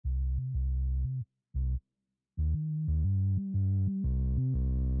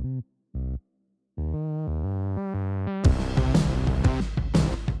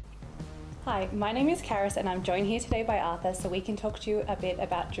Hi, my name is Karis and I'm joined here today by Arthur so we can talk to you a bit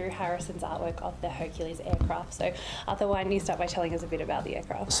about Drew Harrison's artwork of the Hercules aircraft. So Arthur, why don't you start by telling us a bit about the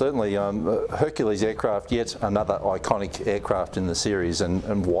aircraft? Certainly. Hercules aircraft, yet another iconic aircraft in the series,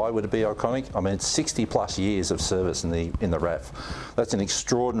 and why would it be iconic? I mean, it's 60 plus years of service in the RAAF. That's an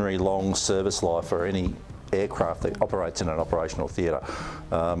extraordinary long service life for any aircraft that operates in an operational theatre.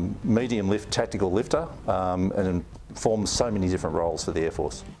 Medium lift tactical lifter, and forms so many different roles for the Air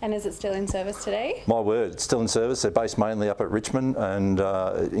Force. And is it still in service today? My word, it's still in service. They're based mainly up at Richmond, and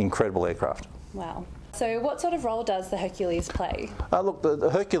incredible aircraft. Wow. So what sort of role does the Hercules play? Look, the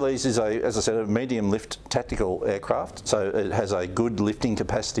Hercules is, as I said, a medium lift tactical aircraft, so it has a good lifting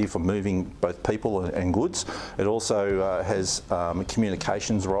capacity for moving both people and goods. It also has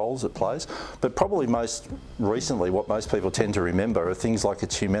communications roles it plays, but probably most recently what most people tend to remember are things like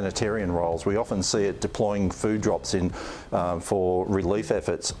its humanitarian roles. We often see it deploying food drops in for relief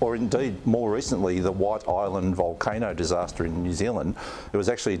efforts, or indeed more recently the White Island volcano disaster in New Zealand. It was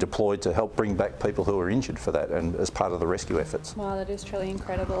actually deployed to help bring back people who were injured for that and as part of the rescue efforts. Wow, that is truly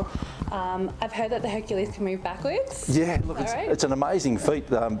incredible. I've heard that the Hercules can move backwards. Yeah, look, it's an amazing feat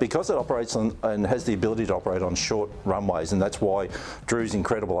because it operates on and has the ability to operate on short runways, and that's why Drew's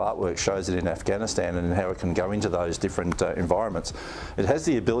incredible artwork shows it in Afghanistan and how it can go into those different environments. It has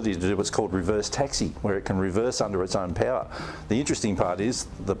the ability to do what's called reverse taxi, where it can reverse under its own power. The interesting part is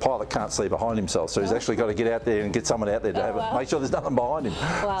the pilot can't see behind himself, so he's actually got to get out there and get someone out there to make sure there's nothing behind him.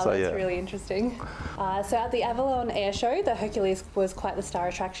 Wow, so, that's really interesting. So at the Avalon Air Show, the Hercules was quite the star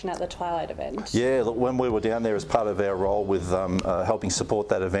attraction at the Twilight event. Yeah, look, when we were down there as part of our role with helping support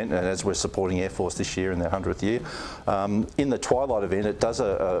that event, and as we're supporting Air Force this year in their 100th year, in the Twilight event it does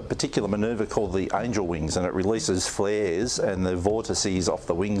a particular manoeuvre called the angel wings, and it releases flares and the vortices off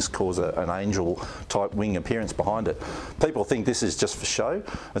the wings cause an angel type wing appearance behind it. People think this is just for show.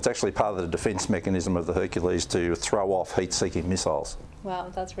 It's actually part of the defence mechanism of the Hercules to throw off heat-seeking missiles.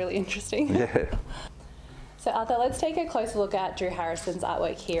 Wow, that's really interesting. Yeah. So Arthur, let's take a closer look at Drew Harrison's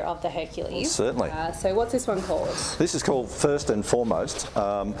artwork here of the Hercules. Certainly. So what's this one called? This is called First and Foremost,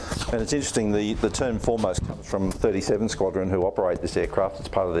 and it's interesting, the term foremost comes from 37 Squadron who operate this aircraft. It's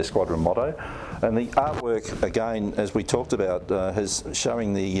part of their squadron motto. And the artwork, again, as we talked about, is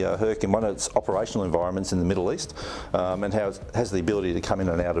showing the Herc in one of its operational environments in the Middle East, and how it has the ability to come in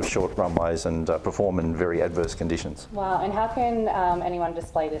and out of short runways and perform in very adverse conditions. Wow, and how can anyone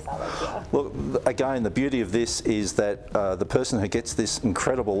display this artwork here? Look, again, the beauty of this is that the person who gets this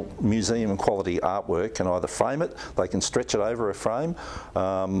incredible museum quality artwork can either frame it, they can stretch it over a frame,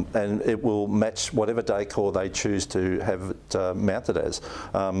 and it will match whatever decor they choose to have it mounted as.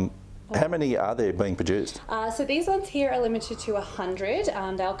 How many are there being produced? So these ones here are limited to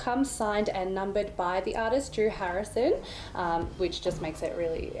 100. They'll come signed and numbered by the artist Drew Harrison, which just makes it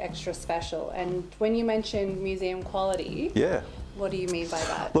really extra special. And when you mention museum quality, yeah. What do you mean by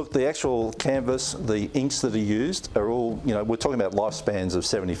that? Look, the actual canvas, the inks that are used are all, you know, we're talking about lifespans of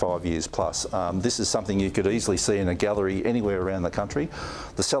 75 years plus. This is something you could easily see in a gallery anywhere around the country.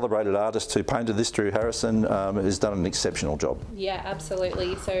 The celebrated artist who painted this, Drew Harrison, has done an exceptional job. Yeah,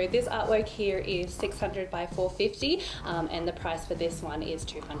 absolutely. So this artwork here is 600 by 450, and the price for this one is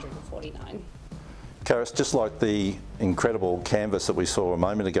 $249. Karis, just like the incredible canvas that we saw a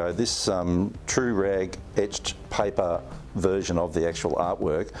moment ago, this true rag etched paper version of the actual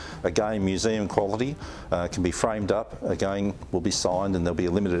artwork, again museum quality, can be framed up, again will be signed, and there'll be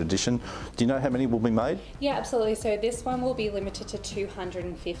a limited edition. Do you know how many will be made? Yeah, absolutely. So this one will be limited to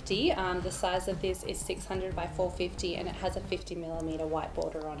 250. The size of this is 600 by 450, and it has a 50mm white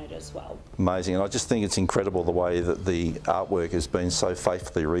border on it as well. Amazing, and I just think it's incredible the way that the artwork has been so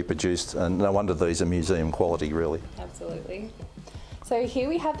faithfully reproduced, and no wonder these are museum quality, really. Absolutely. So here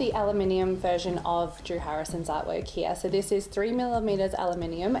we have the aluminium version of Drew Harrison's artwork here. So this is 3mm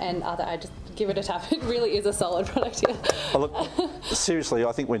aluminium, and I just give it a tap. It really is a solid product here. Oh, look, seriously,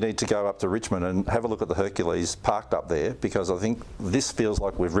 I think we need to go up to Richmond and have a look at the Hercules parked up there, because I think this feels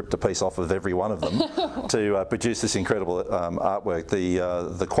like we've ripped a piece off of every one of them to produce this incredible artwork.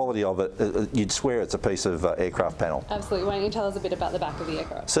 The quality of it, you'd swear it's a piece of aircraft panel. Absolutely. Why don't you tell us a bit about the back of the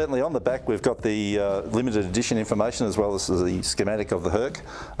aircraft? Certainly. On the back we've got the limited edition information as well as the schematic of the Herc.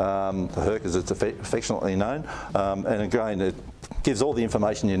 The Herc as it's affectionately known, and again it gives all the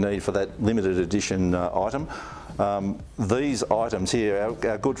information you need for that limited edition item. These items here,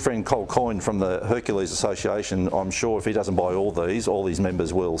 our good friend Col Coyne from the Hercules Association, I'm sure if he doesn't buy all these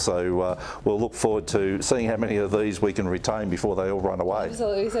members will. So we'll look forward to seeing how many of these we can retain before they all run away.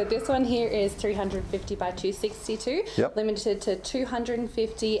 Absolutely. So this one here is 350 by 262, yep. Limited to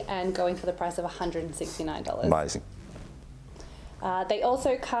 250 and going for the price of $169. Amazing. They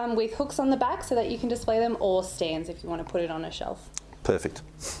also come with hooks on the back so that you can display them, or stands if you want to put it on a shelf. Perfect.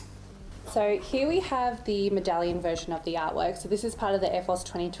 So here we have the medallion version of the artwork. So this is part of the Air Force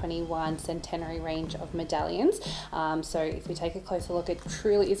 2021 centenary range of medallions. So if we take a closer look, it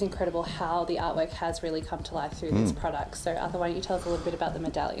truly is incredible how the artwork has really come to life through this product. So Arthur, why don't you tell us a little bit about the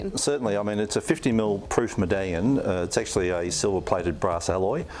medallion? Certainly. I mean, it's a 50mm proof medallion. It's actually a silver-plated brass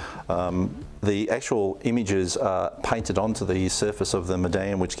alloy. The actual images are painted onto the surface of the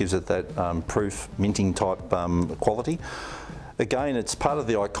medallion, which gives it that proof minting type quality. Again, it's part of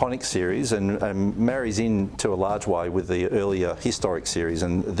the Iconic series and marries in to a large way with the earlier historic series,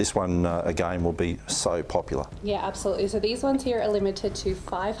 and this one again will be so popular. Yeah, absolutely. So these ones here are limited to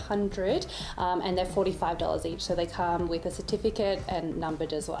 500 and they're $45 each. So they come with a certificate and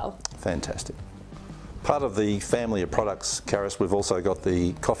numbered as well. Fantastic. Part of the family of products, Karis, we've also got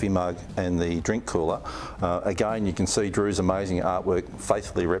the coffee mug and the drink cooler. Again, you can see Drew's amazing artwork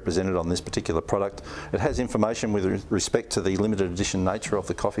faithfully represented on this particular product. It has information with respect to the limited edition nature of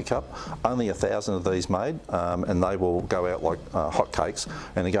the coffee cup. Only 1,000 of these made, and they will go out like hotcakes.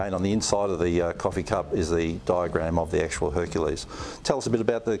 And again, on the inside of the coffee cup is the diagram of the actual Hercules. Tell us a bit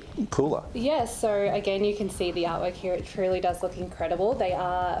about the cooler. Yes, so again, you can see the artwork here. It truly does look incredible. They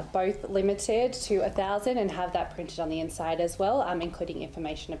are both limited to 1,000 and have that printed on the inside as well, including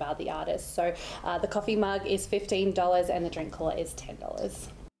information about the artist. So the coffee mug is $15 and the drink cooler is $10.